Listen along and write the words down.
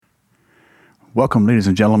Welcome, ladies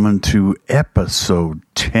and gentlemen, to episode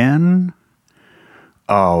 10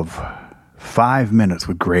 of 5 Minutes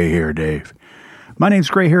with Gray Hair Dave. My name's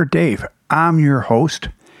Gray Hair Dave. I'm your host,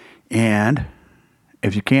 and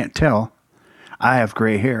if you can't tell, I have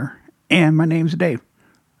gray hair, and my name's Dave.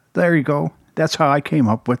 There you go. That's how I came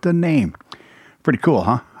up with the name. Pretty cool,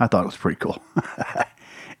 huh? I thought it was pretty cool.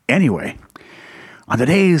 Anyway, on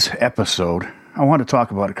today's episode, I want to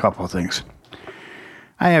talk about a couple of things.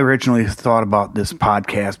 I originally thought about this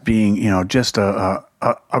podcast being, just a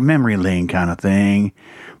memory lane kind of thing.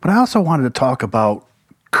 But I also wanted to talk about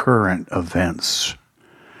current events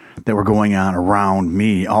that were going on around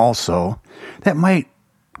me also that might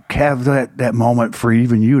have that moment for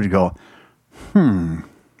even you to go,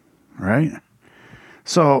 right?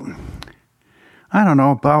 So, I don't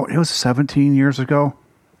know, it was 17 years ago,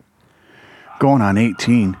 going on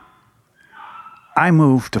 18. I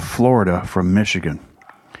moved to Florida from Michigan.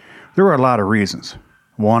 There were a lot of reasons.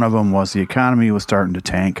 One of them was the economy was starting to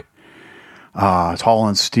tank. I was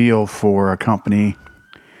hauling steel for a company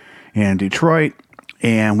in Detroit,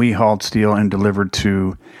 and we hauled steel and delivered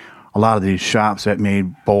to a lot of these shops that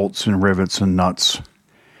made bolts and rivets and nuts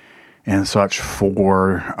and such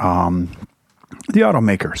for the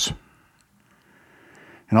automakers.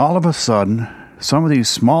 And all of a sudden, some of these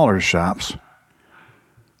smaller shops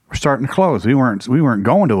were starting to close. We weren't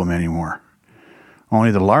going to them anymore.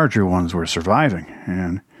 Only the larger ones were surviving.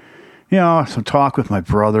 And, some talk with my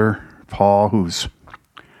brother, Paul,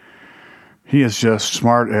 he is just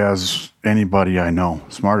smart as anybody I know.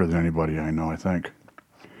 Smarter than anybody I know, I think.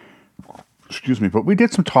 Excuse me. But we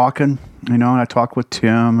did some talking, and I talked with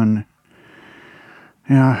Tim, and,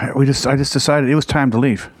 I just decided it was time to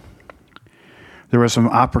leave. There were some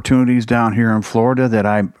opportunities down here in Florida that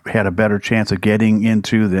I had a better chance of getting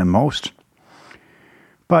into than most.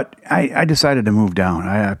 But I decided to move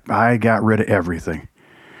down. I got rid of everything.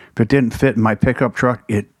 If it didn't fit in my pickup truck,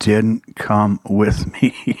 it didn't come with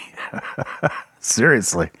me.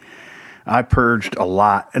 Seriously. I purged a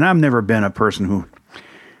lot. And I've never been a person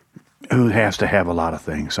who has to have a lot of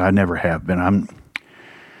things. I never have been.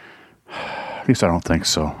 At least I don't think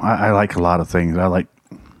so. I like a lot of things.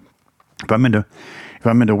 If I'm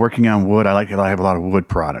into working on wood, I have a lot of wood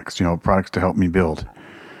products, products to help me build.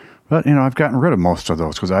 But, I've gotten rid of most of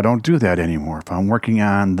those because I don't do that anymore. If I'm working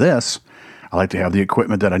on this, I like to have the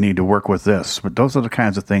equipment that I need to work with this. But those are the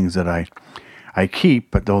kinds of things that I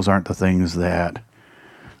keep, but those aren't the things that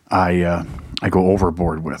I go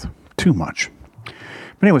overboard with too much.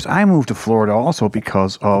 But anyways, I moved to Florida also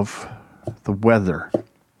because of the weather.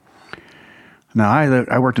 Now,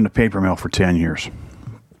 I worked in a paper mill for 10 years.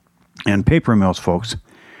 And paper mills, folks,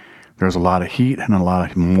 there's a lot of heat and a lot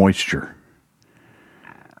of moisture.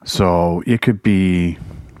 So it could be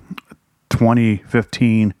 20,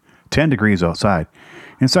 15, 10 degrees outside.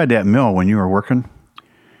 Inside that mill, when you were working,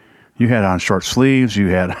 you had on short sleeves, you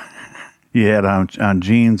had on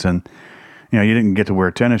jeans, and you didn't get to wear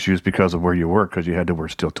tennis shoes because of where you work, because you had to wear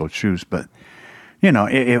steel-toed shoes. But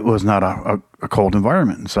it was not a cold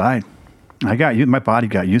environment inside. My body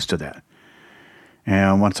got used to that.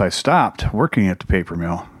 And once I stopped working at the paper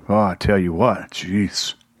mill, I tell you what,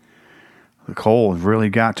 jeez. The cold really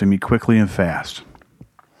got to me quickly and fast.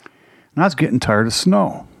 And I was getting tired of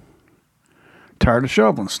snow. Tired of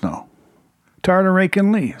shoveling snow. Tired of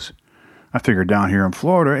raking leaves. I figured down here in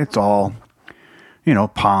Florida, it's all,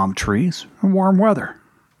 palm trees and warm weather.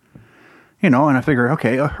 And I figured,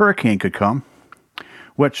 okay, a hurricane could come.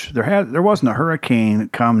 Which there wasn't a hurricane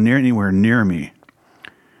come anywhere near me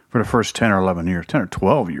for the first 10 or 11 years, 10 or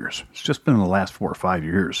 12 years. It's just been in the last 4 or 5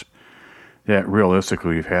 years that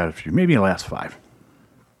realistically we've had a few, maybe the last 5.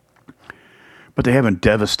 But they haven't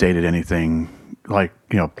devastated anything like,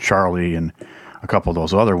 Charlie and a couple of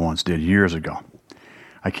those other ones did years ago.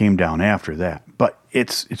 I came down after that. But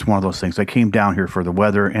it's one of those things. I came down here for the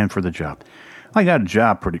weather and for the job. I got a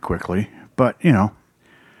job pretty quickly, but, and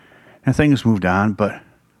things moved on. But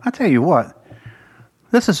I'll tell you what,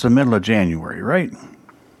 this is the middle of January, right?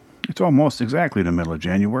 It's almost exactly the middle of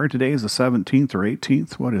January. Today is the 17th or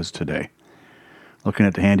 18th. What is today? Looking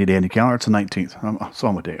at the handy-dandy calendar, it's the 19th. So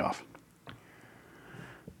I'm a day off.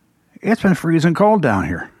 It's been freezing cold down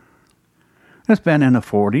here. It's been in the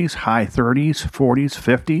 40s, high 30s, 40s,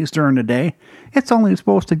 50s during the day. It's only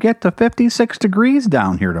supposed to get to 56 degrees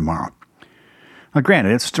down here tomorrow. Now,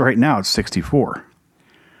 granted, right now it's 64.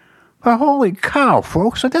 But holy cow,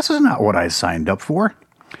 folks, this is not what I signed up for.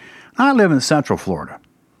 I live in Central Florida.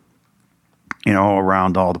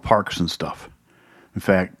 Around all the parks and stuff. In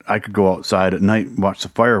fact, I could go outside at night and watch the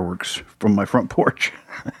fireworks from my front porch.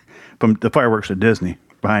 From the fireworks at Disney,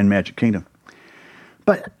 behind Magic Kingdom.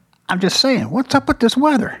 But I'm just saying, what's up with this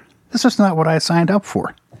weather? This is not what I signed up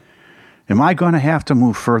for. Am I going to have to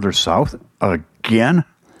move further south again?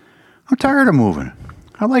 I'm tired of moving.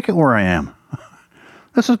 I like it where I am.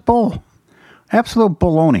 This is bull. Absolute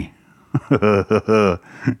baloney.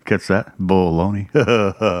 Catch that?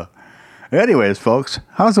 Baloney. Anyways, folks,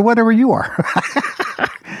 how's the weather where you are?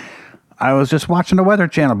 I was just watching the Weather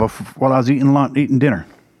Channel while I was eating dinner.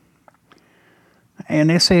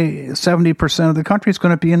 And they say 70% of the country is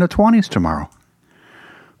going to be in the 20s tomorrow.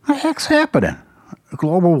 What the heck's happening?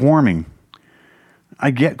 Global warming.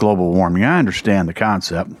 I get global warming. I understand the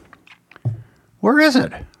concept. Where is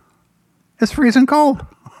it? It's freezing cold.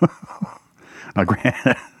 Now,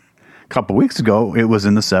 granted, a couple weeks ago, it was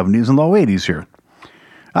in the 70s and low 80s here.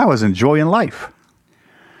 I was enjoying life.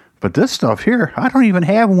 But this stuff here, I don't even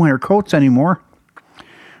have winter coats anymore.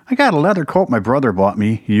 I got a leather coat my brother bought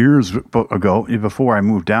me years ago, before I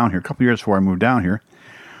moved down here, a couple years before I moved down here.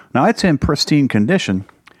 Now, it's in pristine condition,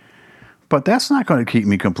 but that's not going to keep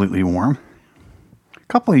me completely warm. A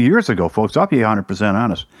couple of years ago, folks, I'll be 100%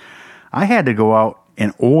 honest, I had to go out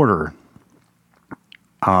and order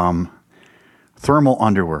thermal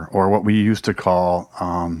underwear, or what we used to call,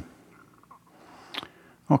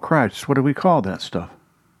 oh, Christ, what do we call that stuff?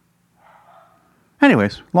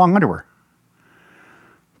 Anyways, long underwear.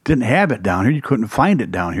 Didn't have it down here. You couldn't find it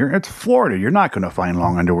down here. It's Florida. You're not going to find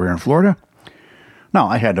long underwear in Florida. No,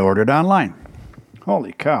 I had to order it online.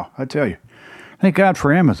 Holy cow, I tell you. Thank God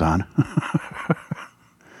for Amazon.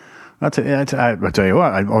 I tell you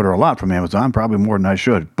what, I order a lot from Amazon, probably more than I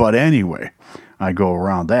should. But anyway, I go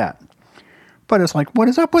around that. But it's like, what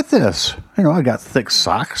is up with this? You know, I got thick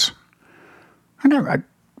socks. When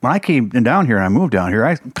I came down here and I moved down here,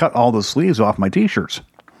 I cut all the sleeves off my T-shirts.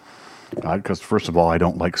 Because, first of all, I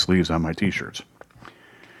don't like sleeves on my T-shirts.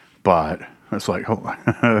 But it's like,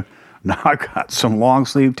 oh, now I've got some long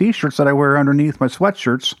sleeve T-shirts that I wear underneath my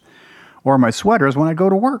sweatshirts or my sweaters when I go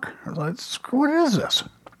to work. I was like, what is this?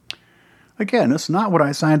 Again, it's not what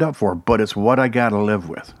I signed up for, but it's what I got to live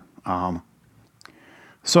with.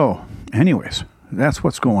 So, anyways, that's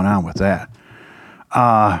what's going on with that.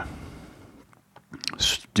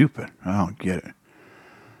 Stupid. I don't get it.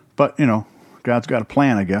 But, you know, God's got a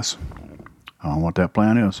plan, I guess. I don't know what that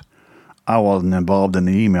plan is. I wasn't involved in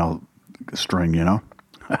the email string, you know.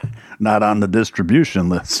 Not on the distribution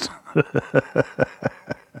list.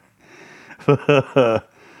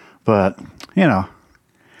 But, you know,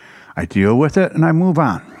 I deal with it and I move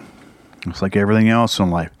on. It's like everything else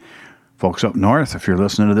in life. Folks up north, if you're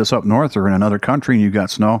listening to this up north or in another country and you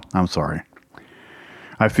got snow, I'm sorry.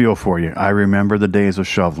 I feel for you. I remember the days of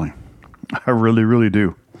shoveling. I really, really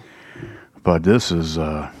do. But this is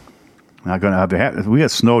not going to have to happen. If we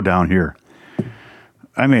had snow down here,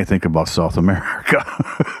 I may think about South America.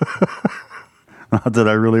 Not that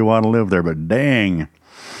I really want to live there, but dang.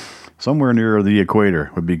 Somewhere near the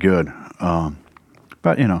equator would be good.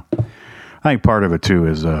 But, you know, I think part of it, too,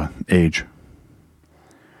 is age.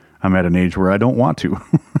 I'm at an age where I don't want to.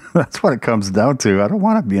 That's what it comes down to. I don't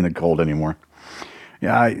want to be in the cold anymore.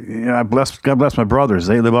 Yeah, God bless my brothers.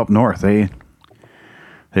 They live up north. They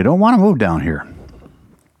don't want to move down here.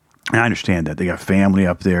 And I understand that. They got family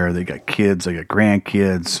up there. They got kids. They got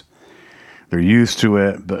grandkids. They're used to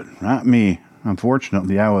it, but not me.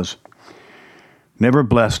 Unfortunately, I was never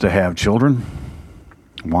blessed to have children.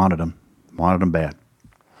 Wanted them bad.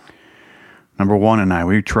 Number one and I,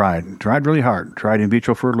 we tried really hard. Tried in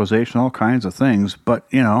vitro fertilization, all kinds of things, but,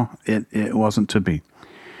 you know, it wasn't to be.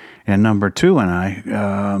 And number two and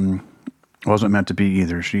I wasn't meant to be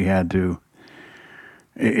either. She had to.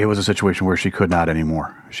 It was a situation where she could not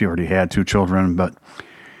anymore. She already had 2 children, but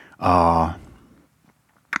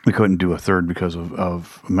we couldn't do a third because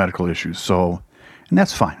of medical issues. So, and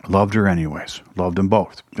that's fine. Loved her anyways. Loved them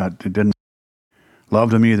both.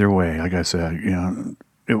 Loved them either way. Like I said, you know,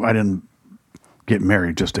 I didn't get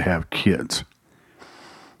married just to have kids.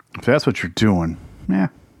 If that's what you're doing,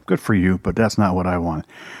 good for you, but that's not what I wanted.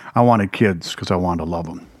 I wanted kids because I wanted to love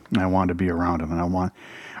them. I wanted to be around them, and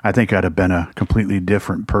I think I'd have been a completely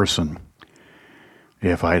different person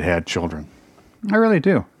if I'd had children. I really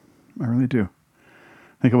do. I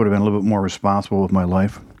think I would have been a little bit more responsible with my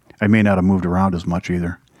life. I may not have moved around as much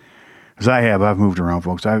either. As I've moved around,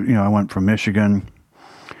 folks. I went from Michigan,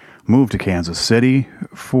 moved to Kansas City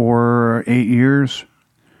for 8 years,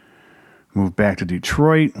 moved back to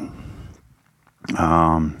Detroit,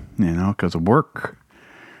 because of work,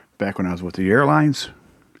 back when I was with the airlines.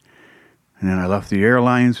 And then I left the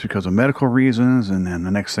airlines because of medical reasons. And then the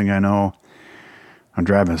next thing I know, I'm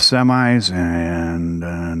driving semis, and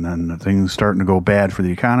then the things starting to go bad for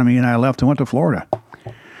the economy. And I left and went to Florida.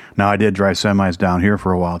 Now, I did drive semis down here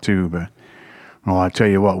for a while too, but I tell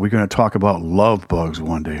you what, we're going to talk about love bugs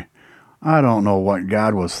one day. I don't know what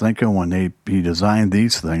God was thinking when he designed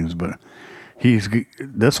these things, but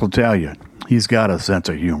this will tell you, he's got a sense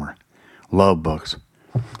of humor. Love bugs.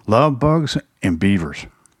 Love bugs and beavers.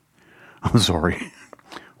 I'm sorry.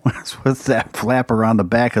 What's that flap around the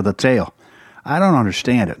back of the tail? I don't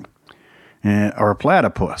understand it. Or a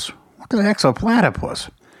platypus. What the heck's a platypus?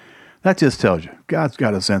 That just tells you God's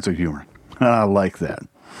got a sense of humor. I like that.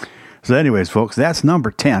 So anyways, folks, that's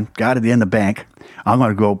number 10. Got it in the bank. I'm going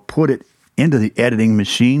to go put it into the editing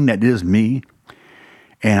machine that is me.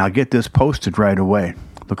 And I'll get this posted right away.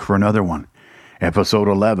 Look for another one. Episode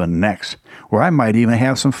 11 next, where I might even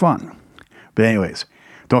have some fun. But anyways,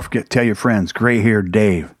 don't forget to tell your friends, Gray Hair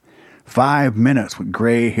Dave. 5 minutes with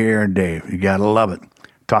Gray Hair Dave. You got to love it.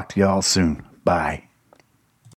 Talk to y'all soon. Bye.